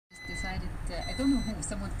I don't know who,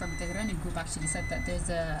 someone from the running group actually said that there's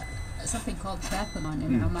something called Tri-Athlon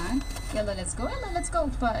in Oman. Yalla, let's go. Yalla, let's go.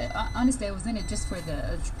 But honestly, I was in it just for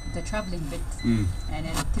the traveling bit and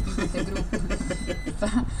then to be with the group.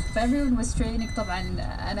 فeveryone was training طبعا,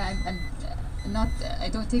 and I'm not, I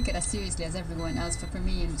don't take it as seriously as everyone else. For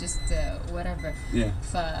me, and just whatever. Yeah.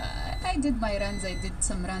 I did my runs. I did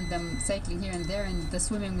some random cycling here and there, and the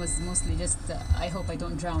swimming was mostly just. I hope I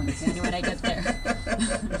don't drown when I get there.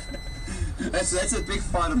 That's a big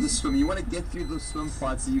part of the swim. You want to get through those swim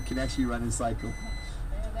parts so you can actually run and cycle.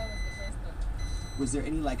 Yeah, that was the first one. Was there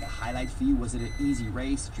any like a highlight for you? Was it an easy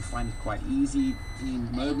race? Did you find it quite easy? Any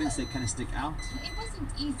moments that kind of stick out? It wasn't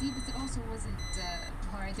easy, but it also wasn't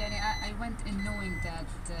hard. And I went in knowing that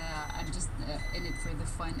I'm just in it for the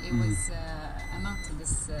fun. It was a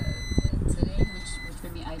mountainous terrain, which for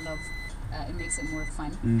me I love. It makes it more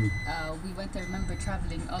fun. We went, I remember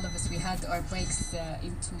traveling, all of us, we had our bikes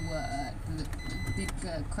into the big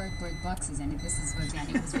cardboard boxes, and this is what,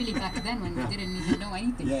 it was really back then when we didn't even know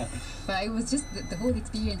anything. Yeah. But it was just the whole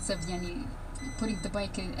experience of putting the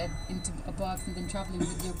bike into a box and then traveling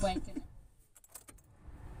with your bike. And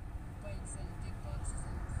bikes and big boxes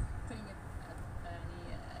and putting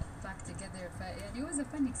it back together. It was a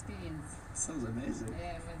fun experience. Sounds amazing.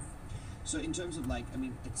 Yeah, it was. So in terms of like, I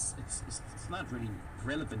mean, it's not really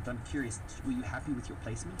relevant. I'm curious. Were you happy with your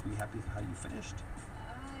placement? Were you happy with how you finished?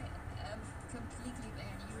 I am completely.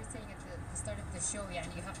 And you were saying at the start of the show, yeah,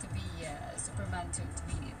 and you have to be Superman to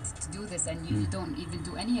do this, and you don't even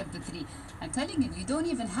do any of the three. I'm telling you, you don't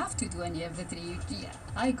even have to do any of the three.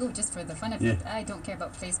 I go just for the fun of it. I don't care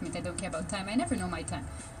about placement. I don't care about time. I never know my time.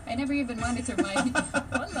 I never even monitor my.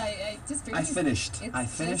 I just. I finished. I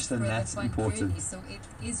finished, and that's important. Really. So it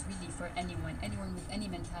is really for anyone. Anyone with any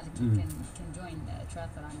mentality can join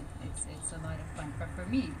triathlon. It's a lot of fun. But for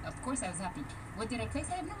me, of course, I was happy. What did I place?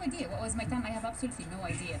 I have no idea. What was my time? I have absolutely no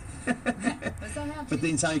idea. But the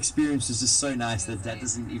entire experience is just so nice that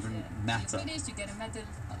doesn't even matter. You finished, you get a medal.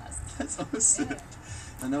 That's awesome. Yeah.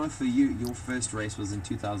 I know for you, your first race was in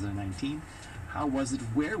 2019. How was it?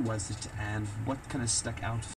 Where was it? And what kind of stuck out